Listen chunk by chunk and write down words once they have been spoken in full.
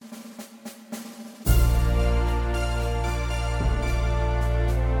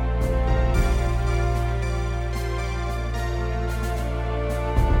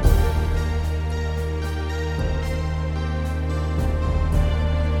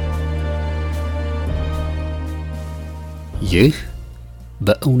ይህ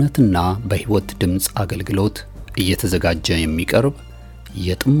በእውነትና በሕይወት ድምጽ አገልግሎት እየተዘጋጀ የሚቀርብ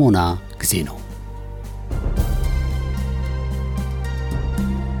የጥሞና ጊዜ ነው።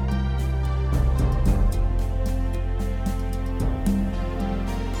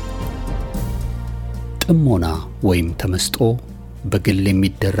 ጥሞና ወይም ተመስጦ በግል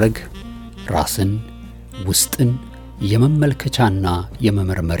የሚደረግ ራስን ውስጥን የመመልከቻና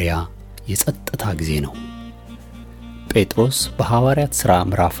የመመርመሪያ የጸጥታ ጊዜ ነው። ጴጥሮስ በሐዋርያት ሥራ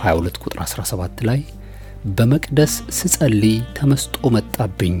ምዕራፍ 22 ቁጥር 17 ላይ በመቅደስ ስጸልይ ተመስጦ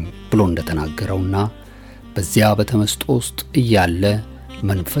መጣብኝ ብሎ እንደተናገረውና በዚያ በተመስጦ ውስጥ እያለ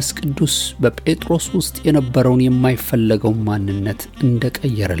መንፈስ ቅዱስ በጴጥሮስ ውስጥ የነበረውን የማይፈለገው ማንነት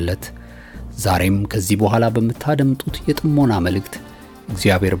እንደቀየረለት ዛሬም ከዚህ በኋላ በመታደምጡት የጥሞና መልእክት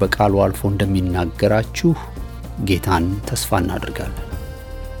እግዚአብሔር በቃሉ አልፎ እንደሚናገራችሁ ጌታን ተስፋ እናደርጋለን።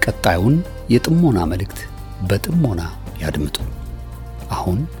 ቀጣዩን የጥሞና መልእክት በጥሞና ያድምጡ።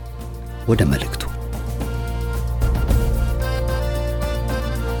 አሁን ወደ መልእክቱ።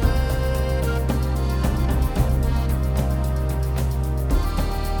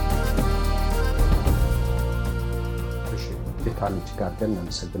 ጌታን ጋር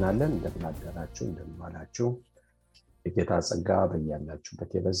እናመሰግናለን። እንደምናደራችሁ እንደምናላችሁ የጌታ ጸጋ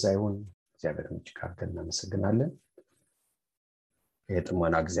በእያላችሁበት የበዛ ይሁን። እግዚአብሔርን ጋር እናመሰግናለን።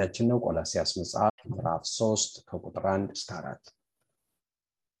 የጥሞና ጊዜያችን ነው። ቆላስይስ መጽሐፍ ምዕራፍ 3 ከቁጥር 1 እስከ 4።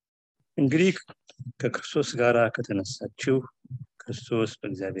 እንግዲህ ከክርስቶስ ጋር ከተነሳችሁ ክርስቶስ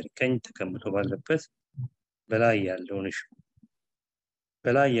በእግዚአብሔር ቀኝ ተቀምጦ ባለበት በላይ ያለውን እሹ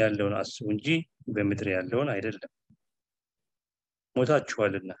በላይ ያለውን አስቡ እንጂ በምድር ያለውን አይደለም።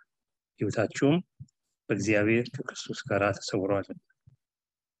 ሞታችኋልና ሕይወታችሁም በእግዚአብሔር ከክርስቶስ ጋር ተሰውሯልና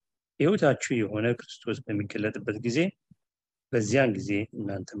ሕይወታችሁ የሆነ ክርስቶስ በሚገለጥበት ጊዜ በዚያን ጊዜ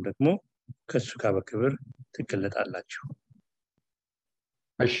እናንተም ደግሞ ከሱ ጋር በክብር ትገለጣላችሁ።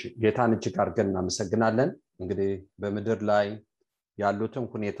 እሺ፣ ጌታን እጅግ አድርገን እናመሰግናለን። እንግዲህ በምድር ላይ ያሉትን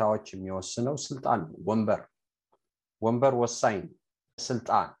ሁኔታዎች የሚወስነው ስልጣን ነው። ወንበር ወሳኝ ነው።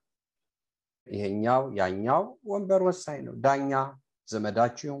 ስልጣን ይሄኛው ያኛው ወንበር ወሳኝ ነው። ዳኛ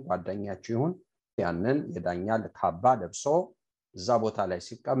ዘመዳችሁ ይሁን ጓደኛችሁ ይሁን ያንን የዳኛ ካባ ለብሶ እዛ ቦታ ላይ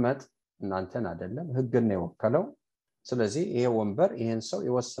ሲቀመጥ እናንተን አይደለም ሕግን ነው የወከለው። ስለዚህ ይሄ ወንበር ይሄን ሰው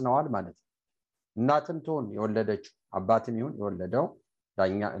ይወስነዋል ማለት ነው። እናትም ትሁን የወለደችው አባትም ይሁን የወለደው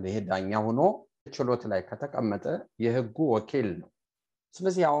ዳኛ ሆኖ ችሎት ላይ ከተቀመጠ የሕጉ ወኪል ነው።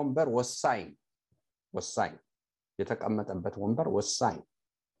 ስለዚህ ያ ወንበር ወሳኝ የተቀመጠበት ወንበር ወሳኝ፣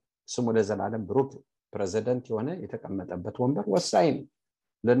 ስሙ ለዘላለም ብሩክ ፕሬዝዳንት የሆነ የተቀመጠበት ወንበር ወሳኝ ነው።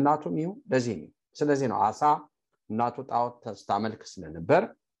 ለእናቱም ይሁን ለዚህ ነው። ስለዚህ ነው አሳ እናቱ ጣዖት ታመልክ ስለነበር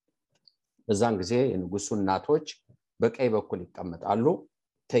በዛን ጊዜ የንጉሱ እናቶች በቀኝ በኩል ይቀመጣሉ።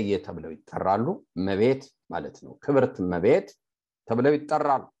 ተየ ተብለው ይጠራሉ። መቤት ማለት ነው። ክብርት መቤት ተብለው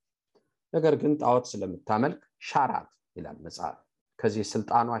ይጠራሉ። ነገር ግን ጣዖት ስለምታመልክ ሻራት ይላል መጽሐፍ። ከዚህ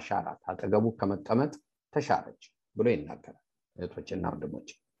ስልጣኗ ሻራት፣ አጠገቡ ከመቀመጥ ተሻረች ብሎ ይናገራል። እህቶችና ወንድሞች፣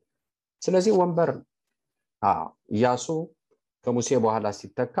 ስለዚህ ወንበር ኢያሱ ከሙሴ በኋላ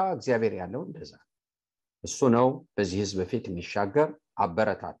ሲተካ እግዚአብሔር ያለው እንደዛ እሱ ነው። በዚህ ሕዝብ ፊት የሚሻገር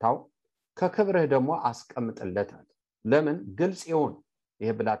አበረታታው፣ ከክብርህ ደግሞ አስቀምጥለታል። ለምን? ግልጽ ይሁን። ይሄ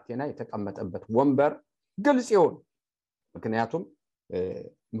ብላቴና የተቀመጠበት ወንበር ግልጽ ይሁን። ምክንያቱም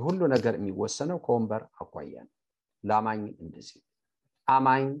ሁሉ ነገር የሚወሰነው ከወንበር አኳያ ነው። ለአማኝ እንደዚህ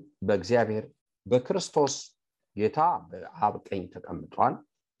አማኝ በእግዚአብሔር በክርስቶስ ጌታ በአብ ቀኝ ተቀምጧል።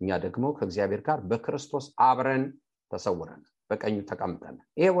 እኛ ደግሞ ከእግዚአብሔር ጋር በክርስቶስ አብረን ተሰውረናል፣ በቀኙ ተቀምጠናል።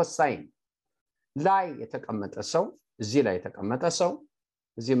 ይሄ ወሳኝ ነው። ላይ የተቀመጠ ሰው እዚህ ላይ የተቀመጠ ሰው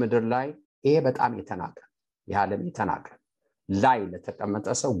እዚህ ምድር ላይ ይሄ በጣም የተናቀ የዓለም የተናቀ ላይ ለተቀመጠ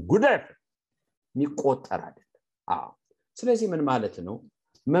ሰው ጉዳት የሚቆጠር አይደለም። ስለዚህ ምን ማለት ነው?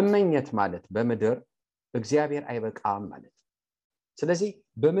 መመኘት ማለት በምድር እግዚአብሔር አይበቃም ማለት። ስለዚህ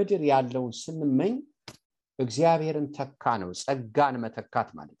በምድር ያለውን ስንመኝ እግዚአብሔርን ተካ ነው። ጸጋን መተካት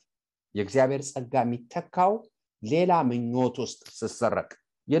ማለት የእግዚአብሔር ጸጋ የሚተካው ሌላ ምኞት ውስጥ ሲሰረቅ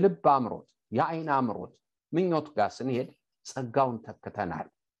የልብ አምሮት የአይን አምሮት ምኞት ጋር ስንሄድ ጸጋውን ተክተናል።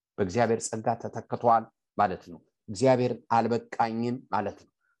 በእግዚአብሔር ጸጋ ተተክቷል ማለት ነው። እግዚአብሔር አልበቃኝም ማለት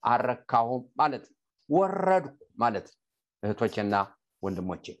ነው። አረካሁም ማለት ነው። ወረድኩ ማለት ነው። እህቶችና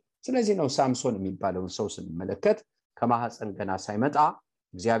ወንድሞቼ፣ ስለዚህ ነው ሳምሶን የሚባለውን ሰው ስንመለከት ከማህፀን ገና ሳይመጣ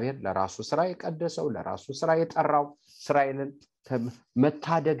እግዚአብሔር ለራሱ ስራ የቀደሰው ለራሱ ስራ የጠራው እስራኤልን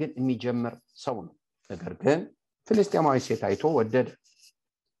መታደግን የሚጀምር ሰው ነው። ነገር ግን ፍልስጤማዊ ሴት አይቶ ወደደ።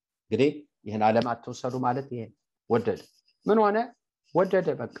 እንግዲህ ይህን ዓለም አትውሰዱ ማለት ይሄ ወደደ። ምን ሆነ? ወደደ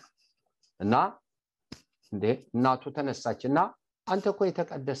በቃ። እና እናቱ ተነሳችና አንተ እኮ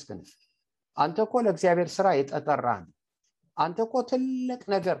የተቀደስክ ነህ፣ አንተ እኮ ለእግዚአብሔር ስራ የተጠራህ፣ አንተ እኮ ትልቅ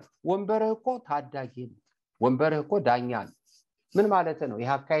ነገር ወንበርህ እኮ ታዳጊ ነው ወንበርህ እኮ ዳኛ ነው ምን ማለት ነው ይሄ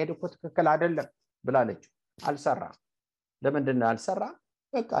አካሄድ እኮ ትክክል አይደለም ብላለች አልሰራ ለምንድነው አልሰራ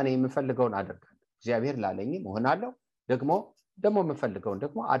በቃ እኔ የምፈልገውን አደርጋለሁ እግዚአብሔር ላለኝ እሆናለሁ ደግሞ የምፈልገውን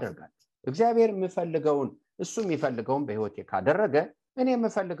ደግሞ አደርጋለሁ እግዚአብሔር የምፈልገውን እሱ የሚፈልገውን በህይወቴ ካደረገ እኔ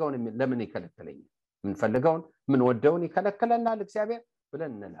የምፈልገውን ለምን ይከለክለኛል የምንፈልገውን ምን ወደውን ይከለክለናል እግዚአብሔር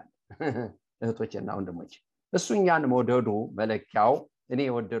ብለን እንላለን እህቶችና ወንድሞች እሱ እኛን መውደዱ መለኪያው እኔ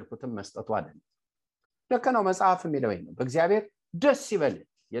የወደድኩትን መስጠቱ አይደለም ልክ ነው መጽሐፍ የሚለው ነው በእግዚአብሔር ደስ ይበል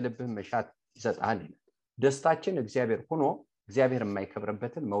የልብህን መሻት ይሰጣል ይላል ደስታችን እግዚአብሔር ሆኖ እግዚአብሔር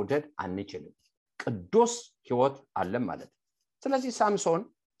የማይከብርበትን መውደድ አንችልም ቅዱስ ህይወት አለ ማለት ስለዚህ ሳምሶን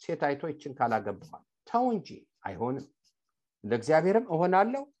ሴት አይቶ ይችን ካላገባዋል ተው እንጂ አይሆንም ለእግዚአብሔርም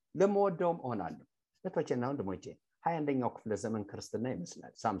እሆናለሁ ለመወደውም እሆናለሁ ለቶችና ወንድሞቼ 21ኛው ክፍለ ዘመን ክርስትና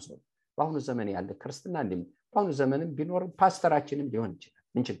ይመስላል ሳምሶን በአሁኑ ዘመን ያለ ክርስትና በአሁኑ ዘመንም ቢኖር ፓስተራችንም ሊሆን ይችላል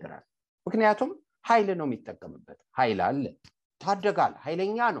ምን ችግር አለ ምክንያቱም ኃይል ነው የሚጠቀምበት ኃይል አለ ታደጋል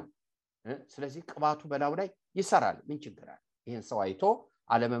ኃይለኛ ነው ስለዚህ ቅባቱ በላው ላይ ይሰራል ምን ችግር አለ ይሄን ሰው አይቶ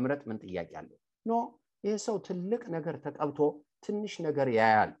አለመምረጥ ምን ጥያቄ አለው ኖ ይሄ ሰው ትልቅ ነገር ተቀብቶ ትንሽ ነገር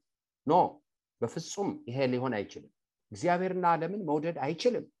ያያል ኖ በፍጹም ይሄ ሊሆን አይችልም እግዚአብሔርና ዓለምን መውደድ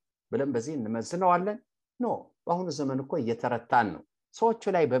አይችልም ብለን በዚህ እንመዝነዋለን ኖ በአሁኑ ዘመን እኮ እየተረታን ነው ሰዎቹ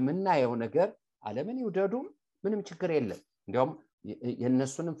ላይ በመናየው ነገር ዓለምን ይውደዱ ምንም ችግር የለም እንዲያውም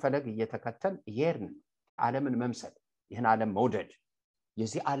የነሱንም ፈለግ እየተከተል ይሄርን ዓለምን መምሰል ይሄን ዓለም መውደድ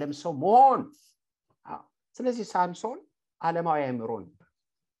የዚህ ዓለም ሰው መሆን ስለዚህ ሳምሶን ዓለማዊ አእምሮ ነበር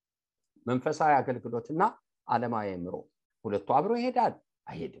መንፈሳዊ አገልግሎትና ዓለማዊ አእምሮ ሁለቱ አብሮ ይሄዳል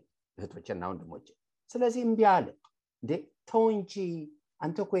አይሄድም እህቶችና ወንድሞቼ ስለዚህ እምቢ አለ እንዴ ተው እንጂ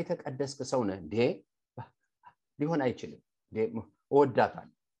አንተ እኮ የተቀደስክ ሰው ነህ እንዴ ሊሆን አይችልም እንዴ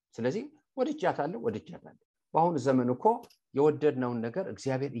ወዳታለሁ ስለዚህ ወድጃታለሁ በአሁኑ ዘመን እኮ የወደድነውን ነገር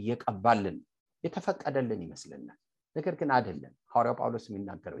እግዚአብሔር እየቀባልን የተፈቀደልን ይመስለናል ነገር ግን አይደለም ሐዋርያው ጳውሎስ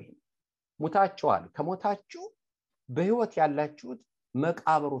የሚናገረው ይሄ ሙታችኋል ከሞታችሁ በህይወት ያላችሁት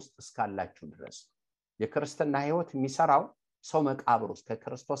መቃብር ውስጥ እስካላችሁ ድረስ የክርስትና ህይወት የሚሰራው ሰው መቃብር ውስጥ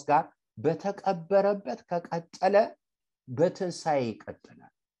ከክርስቶስ ጋር በተቀበረበት ከቀጠለ በትንሳኤ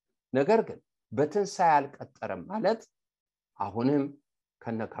ይቀጥላል ነገር ግን በትንሳኤ አልቀጠረም ማለት አሁንም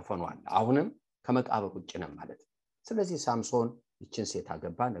ከነከፈኑ አለ አሁንም ከመቃብር ውጭ ነው ማለት ስለዚህ ሳምሶን ይችን ሴት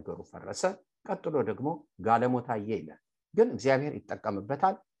አገባ ነገሩ ፈረሰ ቀጥሎ ደግሞ ጋለሞታ ይይላል ግን እግዚአብሔር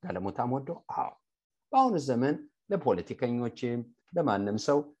ይጠቀምበታል ጋለሞታም ወዶ በአሁኑ ዘመን ለፖለቲከኞችም ለማንም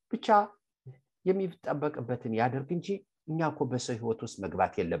ሰው ብቻ የሚጠበቅበትን ያደርግ እንጂ እኛ እኮ በሰው ህይወት ውስጥ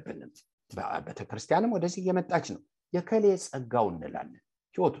መግባት የለብንም በተክርስቲያንም ወደዚህ እየመጣች ነው የከሌ ጸጋው እንላለን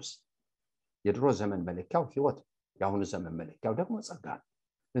ህይወት ውስጥ የድሮ ዘመን መለኪያው ህይወት የአሁኑ ዘመን መለኪያው ደግሞ ጸጋ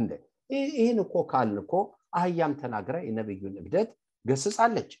እንደ ይሄን እኮ ካልን እኮ አህያም ተናግራ የነብዩን እብደት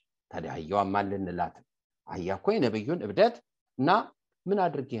ገስጻለች ታዲያ አህያዋ ማልንላት አህያ እኮ የነብዩን እብደት እና ምን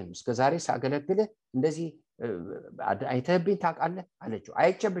አድርጌ ነው እስከዛሬ ሳገለግልህ እንደዚህ አይተህብኝ ታውቃለህ አለችው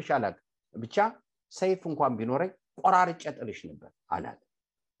አይቼብሽ አላውቅም ብቻ ሰይፍ እንኳን ቢኖረኝ ቆራርጬ ጥልሽ ነበር አላት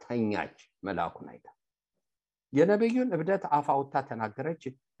ተኛች መልአኩን አይታ የነብዩን እብደት አፋውታ ተናገረች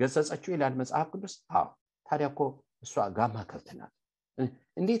ገሰጸችው ይላል መጽሐፍ ቅዱስ ታዲያ እኮ እሷ ጋማ ከብተናል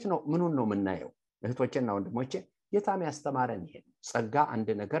እንዴት ነው ምኑን ነው የምናየው እህቶቼና ወንድሞቼ የታም ያስተማረን ይሄ ጸጋ አንድ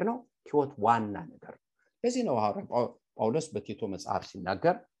ነገር ነው ህይወት ዋና ነገር ለዚህ ነው ጳውሎስ በቲቶ መጽሐፍ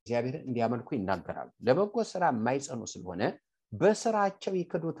ሲናገር እግዚአብሔርን እንዲያመልኩ ይናገራል ለበጎ ስራ የማይጸኑ ስለሆነ በስራቸው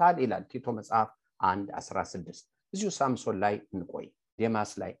ይክዱታል ይላል ቲቶ መጽሐፍ 1:16 እዚሁ ሳምሶን ላይ እንቆይ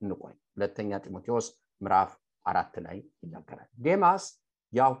ዴማስ ላይ እንቆይ ሁለተኛ ጢሞቴዎስ ምዕራፍ 4 ላይ ይናገራል ዴማስ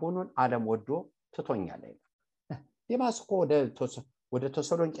ያሁኑን ዓለም ወዶ ትቶኛል ይላል ዴማስ እኮ ወደ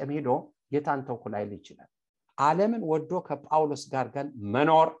ተሰሎንቄ ሄዶ ጌታን ተውኩ ላይል ይችላል ዓለምን ወዶ ከጳውሎስ ጋር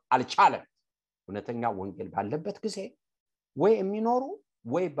መኖር አልቻለም እውነተኛ ወንጌል ባለበት ጊዜ ወይ የሚኖሩ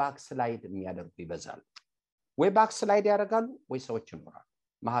ወይ ባክስላይድ የሚያደርጉ ይበዛሉ ወይ ባክስላይድ ያደርጋሉ ወይ ሰዎች ይኖራሉ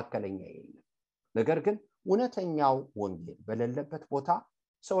መሐከለኛ የለም ነገር ግን እውነተኛው ወንጌል በሌለበት ቦታ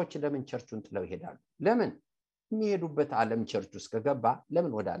ሰዎች ለምን ቸርቹን ጥለው ይሄዳሉ ለምን የሚሄዱበት ዓለም ቸርቹ ውስጥ ከገባ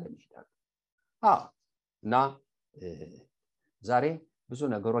ለምን ወደ ዓለም ይሄዳሉ እና ዛሬ ብዙ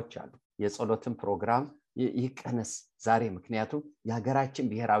ነገሮች አሉ የጸሎትን ፕሮግራም ይቀነስ ዛሬ ምክንያቱም የሀገራችን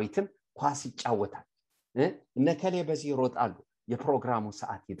ብሔራዊትም ኳስ ይጫወታል እነከሌ በዚህ ይሮጣሉ የፕሮግራሙ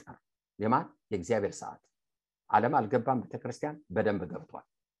ሰዓት ይጠር ለማን የእግዚአብሔር ሰዓት ዓለም አልገባም ቤተክርስቲያን በደንብ ገብቷል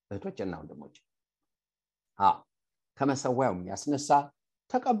እህቶችና ወንድሞች ከመሰዋያው የሚያስነሳ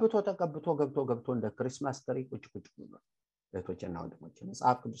ተቀብቶ ገብቶ እንደ ክሪስማስ ትሪ ቁጭ ብሎ እህቶችና ወንድሞች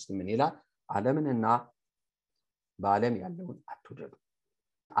መጽሐፍ ቅዱስ ምን ይላል ዓለምንና በዓለም ያለውን አትውደዱ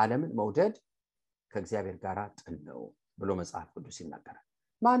ዓለምን መውደድ ከእግዚአብሔር ጋር ጥል ነው ብሎ መጽሐፍ ቅዱስ ይናገራል።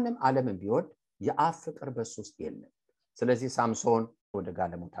 ማንም ዓለምን ቢወድ የአብ ፍቅር በሱ ውስጥ የለም። ስለዚህ ሳምሶን ወደ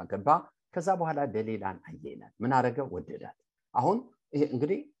ጋለሞታ ገባ። ከዛ በኋላ ደሊላን አየ ይላል። ምን አረገ? ወደዳት። አሁን ይሄ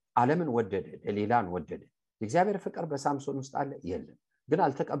እንግዲህ ዓለምን ወደደ፣ ደሊላን ወደደ። የእግዚአብሔር ፍቅር በሳምሶን ውስጥ አለ? የለም። ግን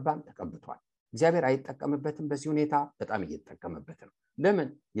አልተቀባም? ተቀብቷል። እግዚአብሔር አይጠቀምበትም በዚህ ሁኔታ? በጣም እየተጠቀመበት ነው። ለምን?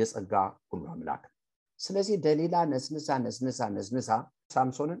 የጸጋ ሁሉ አምላክ። ስለዚህ ደሊላ ነዝንሳ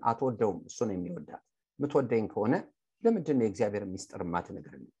ሳምሶንን አትወደውም፣ እሱን የሚወዳት። ምትወደኝ ከሆነ ለምንድን ነው የእግዚአብሔር ሚስጥር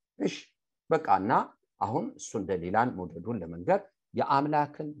ማትነግርልኝ? እሺ በቃና አሁን እሱን ደሊላን መውደዱን ለመንገር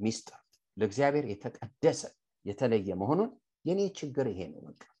የአምላክን ሚስጥር ለእግዚአብሔር የተቀደሰ የተለየ መሆኑን የኔ ችግር ይሄ ነው፣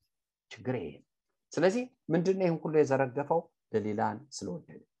 በቃ ችግር ይሄ ነው። ስለዚህ ምንድነው ይሄን ሁሉ የዘረገፈው? ደሊላን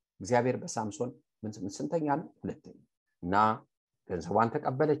ስለወደደ። እግዚአብሔር በሳምሶን ምን ስንተኛ ነው? ሁለተኛ። እና ገንዘቧን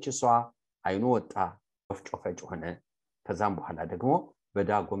ተቀበለች እሷ፣ አይኑ ወጣ፣ ወፍጮ ፈጭ ሆነ። ከዛም በኋላ ደግሞ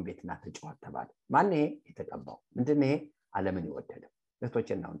በዳጎን ቤትና ተጫዋት ተባለ። ማን ይሄ የተቀባው? ምንድነው ይሄ? ዓለምን የወደደ።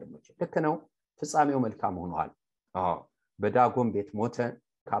 እህቶቼና ወንድሞቼ ልክ ነው። ፍጻሜው መልካም ሆኗል። በዳጎን ቤት ሞተ፣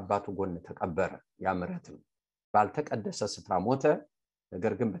 ከአባቱ ጎን ተቀበረ። ያ ምሕረት ነው። ባልተቀደሰ ስፍራ ሞተ፣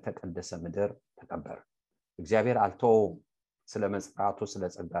 ነገር ግን በተቀደሰ ምድር ተቀበረ። እግዚአብሔር አልተወውም። ስለ መጽራቱ ስለ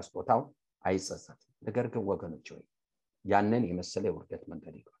ጸጋ ስጦታው አይጸጸትም። ነገር ግን ወገኖች ሆይ ያንን የመሰለ የውርደት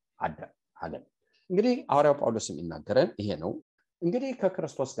መንገድ አለ። እንግዲህ ሐዋርያው ጳውሎስ የሚናገረን ይሄ ነው። እንግዲህ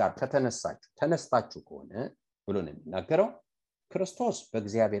ከክርስቶስ ጋር ተነስታችሁ ከሆነ ብሎ ነው የሚናገረው። ክርስቶስ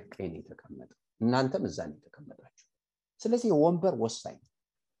በእግዚአብሔር ቀኝ የተቀመጠ፣ እናንተም እዛ ነው የተቀመጣችሁ። ስለዚህ ወንበር ወሳኝ።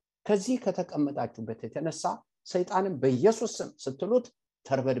 ከዚህ ከተቀመጣችሁበት የተነሳ ሰይጣንን በኢየሱስ ስም ስትሉት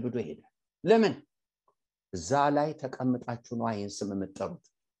ተርበድብዶ ይሄዳል። ለምን? እዛ ላይ ተቀምጣችሁ ነው ይሄን ስም የምትጠሩት።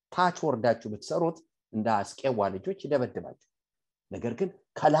 ታች ወርዳችሁ ብትሰሩት እንደ አስቄዋ ልጆች ይደበድባችሁ። ነገር ግን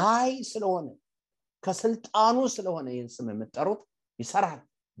ከላይ ስለሆነ ከስልጣኑ ስለሆነ ይሄን ስም የምትጠሩት ይሰራል።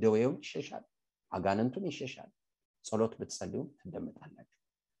 ደዌውን ይሸሻል፣ አጋንንቱን ይሸሻል። ጸሎት ብትጸልዩ ትደመጣላችሁ።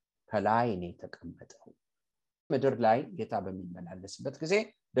 ከላይ ነው የተቀመጠው። ምድር ላይ ጌታ በሚመላለስበት ጊዜ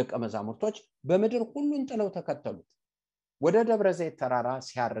ደቀ መዛሙርቶች በምድር ሁሉን ጥለው ተከተሉት። ወደ ደብረ ዘይት ተራራ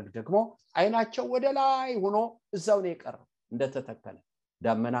ሲያርግ ደግሞ አይናቸው ወደ ላይ ሆኖ እዛው ነው የቀረው እንደተተከለ።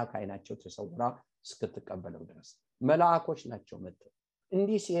 ዳመና ከአይናቸው ተሰውራ እስክትቀበለው ድረስ መላእኮች ናቸው መጥተው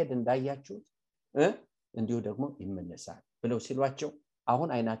እንዲህ ሲሄድ እንዳያችሁት እንዲሁ ደግሞ ይመለሳል ብለው ሲሏቸው አሁን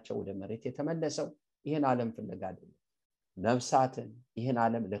አይናቸው ወደ መሬት የተመለሰው ይሄን ዓለም ፍለጋ አይደለም። ነፍሳትን ይሄን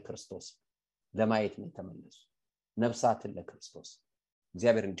ዓለም ለክርስቶስ ለማየት ነው የተመለሱ። ነፍሳትን ለክርስቶስ።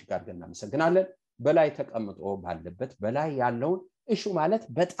 እግዚአብሔር እጅግ አድርገን እናመሰግናለን። በላይ ተቀምጦ ባለበት በላይ ያለውን እሹ ማለት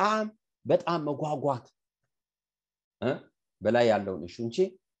በጣም መጓጓት በላይ ያለውን እሹ እንጂ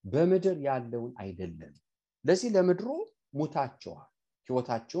በምድር ያለውን አይደለም። ለዚህ ለምድሩ ሙታችኋል፣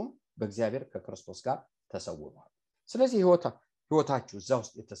 ሕይወታችሁም በእግዚአብሔር ከክርስቶስ ጋር ተሰውሯል። ስለዚህ ሕይወታችሁ እዛ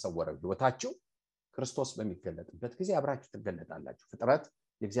ውስጥ የተሰወረው ሕይወታችሁ ክርስቶስ በሚገለጥበት ጊዜ አብራችሁ ትገለጣላችሁ። ፍጥረት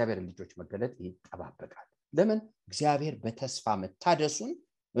የእግዚአብሔር ልጆች መገለጥ ይጠባበቃል። ለምን? እግዚአብሔር በተስፋ መታደሱን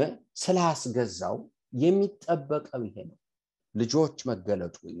ስላስገዛው የሚጠበቀው ይሄ ነው። ልጆች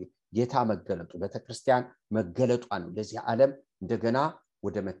መገለጡ፣ ጌታ መገለጡ፣ ቤተክርስቲያን መገለጧ ነው ለዚህ ዓለም እንደገና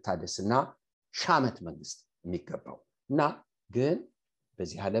ወደ መታደስና ሻመት መንግስት የሚገባው። እና ግን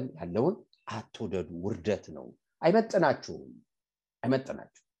በዚህ ዓለም ያለውን አትወደዱ፣ ውርደት ነው፣ አይመጥናችሁም።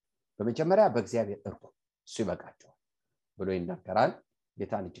 በመጀመሪያ በእግዚአብሔር እርኩ፣ እሱ ይበቃቸዋል ብሎ ይናገራል።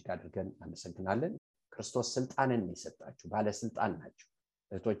 ጌታን እጅግ አድርገን እናመሰግናለን። ክርስቶስ ስልጣንን የሰጣችሁ ባለስልጣን ናችሁ።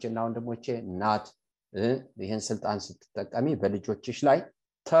 እህቶችና ወንድሞቼ እናት ይሄን ስልጣን ስትጠቀሚ በልጆችሽ ላይ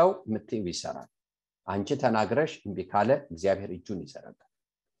ተው ምትይው ይሰራል። አንቺ ተናግረሽ እምቢ ካለ እግዚአብሔር እጁን ይዘረጋል።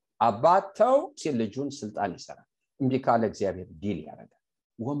 አባት ተው ሲል ልጁን ስልጣን ይሰራል። እምቢ ካለ እግዚአብሔር ዲል ያደርጋል።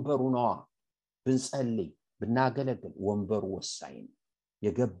 ወንበሩ ነው። ብንጸልይ ብናገለግል ወንበሩ ወሳኝ ነው።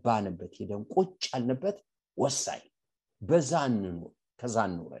 የገባንበት ሄደን ቁጭ ያልንበት ወሳኝ። በዛ እንኑር፣ ከዛ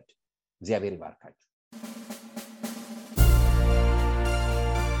እንውረድ። እግዚአብሔር ይባርካችሁ።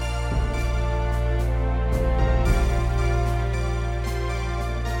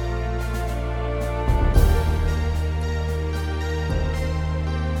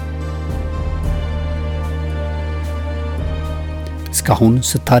 እስካሁን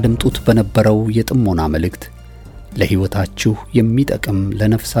ስታደምጡት በነበረው የጥሞና መልእክት ለሕይወታችሁ የሚጠቅም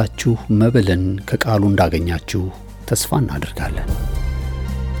ለነፍሳችሁ መብልን ከቃሉ እንዳገኛችሁ ተስፋ እናደርጋለን።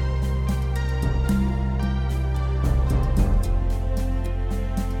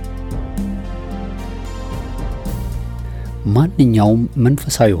 ማንኛውም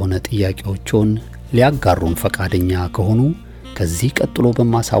መንፈሳዊ የሆነ ጥያቄዎችን ሊያጋሩን ፈቃደኛ ከሆኑ ከዚህ ቀጥሎ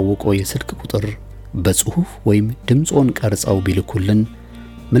በማሳወቀው የስልክ ቁጥር በጽሁፍ ወይም ድምጾን ቀርጸው ቢልኩልን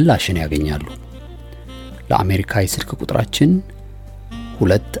ምላሽን ያገኛሉ። ለአሜሪካ የስልክ ቁጥራችን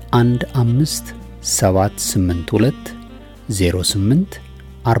 215782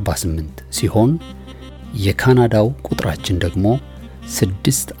 0848 ሲሆን የካናዳው ቁጥራችን ደግሞ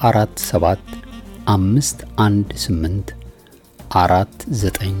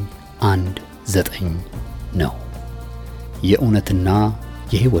 647-518-4919 ነው። የእውነትና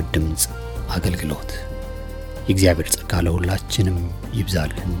የሕይወት ድምፅ አገልግሎት። የእግዚአብሔር ጸጋ ለሁላችንም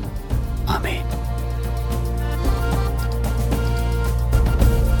ይብዛልን። አሜን።